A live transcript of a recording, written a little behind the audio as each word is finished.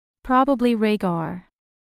Probably Raygar.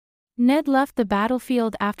 Ned left the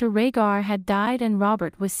battlefield after Raygar had died and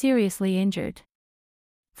Robert was seriously injured.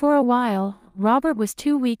 For a while, Robert was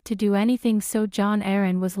too weak to do anything, so Jon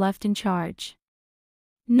Arryn was left in charge.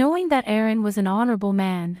 Knowing that Arryn was an honorable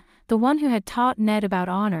man, the one who had taught Ned about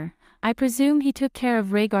honor, I presume he took care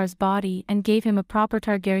of Rhaegar's body and gave him a proper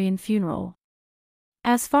Targaryen funeral.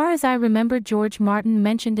 As far as I remember, George Martin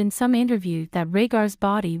mentioned in some interview that Rhaegar's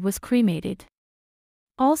body was cremated.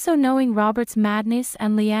 Also, knowing Robert's madness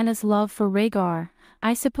and Lyanna's love for Rhaegar,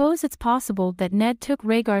 I suppose it's possible that Ned took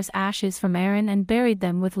Rhaegar's ashes from Arryn and buried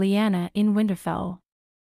them with Lyanna in Winterfell.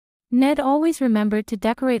 Ned always remembered to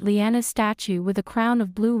decorate Lyanna's statue with a crown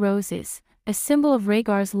of blue roses, a symbol of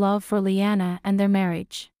Rhaegar's love for Lyanna and their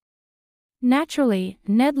marriage. Naturally,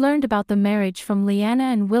 Ned learned about the marriage from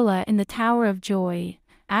Liyanna and Wylla in the Tower of Joy.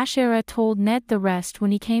 Ashara told Ned the rest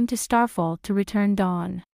when he came to Starfall to return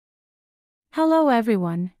Dawn. Hello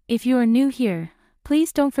everyone, if you are new here,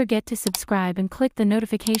 please don't forget to subscribe and click the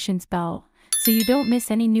notifications bell, so you don't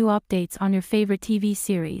miss any new updates on your favorite TV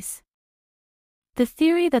series. The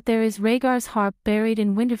theory that there is Rhaegar's harp buried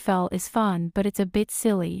in Winterfell is fun, but it's a bit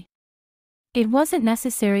silly. It wasn't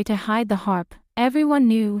necessary to hide the harp, everyone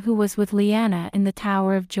knew who was with Lyanna in the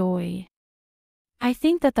Tower of Joy. I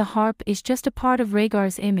think that the harp is just a part of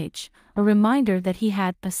Rhaegar's image, a reminder that he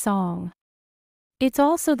had a song. It's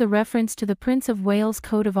also the reference to the Prince of Wales'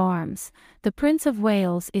 coat of arms. The Prince of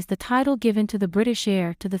Wales is the title given to the British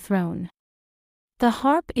heir to the throne. The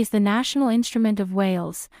harp is the national instrument of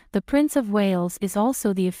Wales. The Prince of Wales is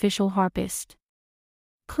also the official harpist.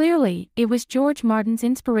 Clearly, it was George Martin's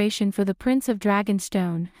inspiration for the Prince of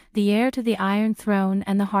Dragonstone, the heir to the Iron Throne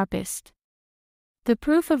and the harpist. The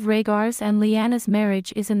proof of Rhaegar's and Lyanna's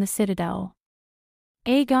marriage is in the Citadel.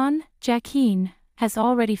 Aegon, Jaqen, has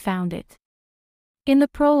already found it. In the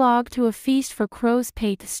prologue to A Feast for Crows,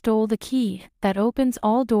 Pate stole the key that opens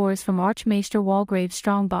all doors from Archmaester Walgrave's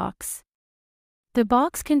strongbox. The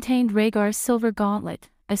box contained Rhaegar's silver gauntlet,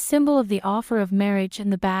 a symbol of the offer of marriage,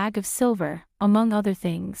 and the bag of silver, among other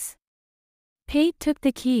things. Pate took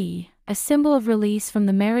the key, a symbol of release from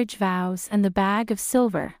the marriage vows, and the bag of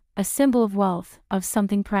silver, a symbol of wealth, of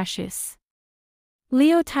something precious.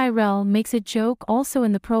 Leo Tyrell makes a joke also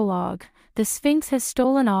in the prologue. The Sphinx has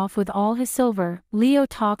stolen off with all his silver. Leo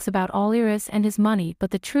talks about Olyris and his money,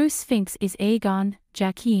 but the true Sphinx is Aegon,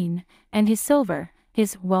 Jaqen, and his silver,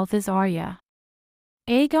 his wealth is Arya.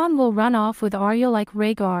 Aegon will run off with Arya like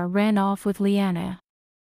Rhaegar ran off with Lyanna.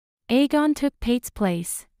 Aegon took Pate's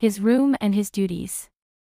place, his room and his duties.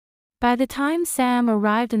 By the time Sam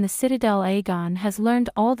arrived in the Citadel, Aegon has learned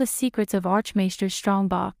all the secrets of Archmaester's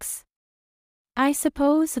strongbox. I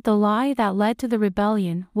suppose that the lie that led to the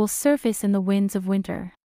rebellion will surface in the Winds of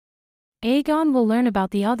Winter. Aegon will learn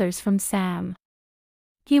about the others from Sam.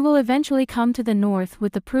 He will eventually come to the north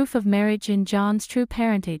with the proof of marriage in Jon's true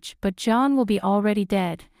parentage, but Jon will be already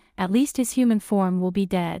dead, at least his human form will be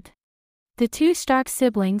dead. The two Stark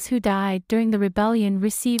siblings who died during the rebellion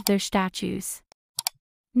received their statues.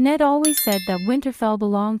 Ned always said that Winterfell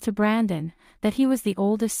belonged to Brandon, that he was the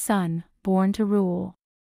oldest son, born to rule.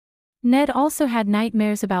 Ned also had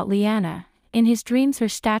nightmares about Lyanna. In his dreams her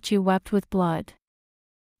statue wept with blood.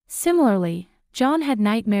 Similarly, Jon had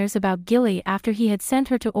nightmares about Gilly after he had sent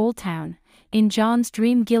her to Oldtown. In Jon's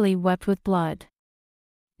dream Gilly wept with blood.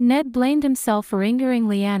 Ned blamed himself for angering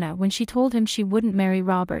Lyanna when she told him she wouldn't marry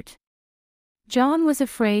Robert. Jon was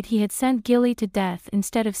afraid he had sent Gilly to death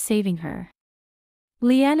instead of saving her.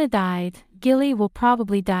 Lyanna died, Gilly will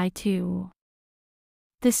probably die too.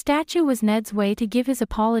 The statue was Ned's way to give his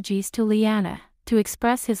apologies to Lyanna, to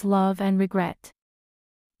express his love and regret.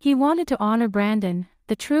 He wanted to honor Brandon,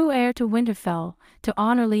 the true heir to Winterfell, to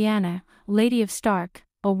honor Lyanna, Lady of Stark,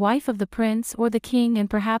 a wife of the prince or the king,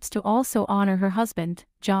 and perhaps to also honor her husband,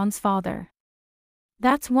 Jon's father.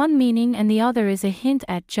 That's one meaning, and the other is a hint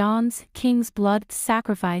at Jon's, king's blood,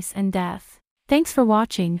 sacrifice and death. Thanks for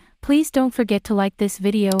watching. Please don't forget to like this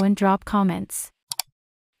video and drop comments.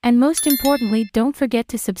 And most importantly, don't forget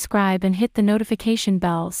to subscribe and hit the notification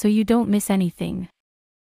bell so you don't miss anything.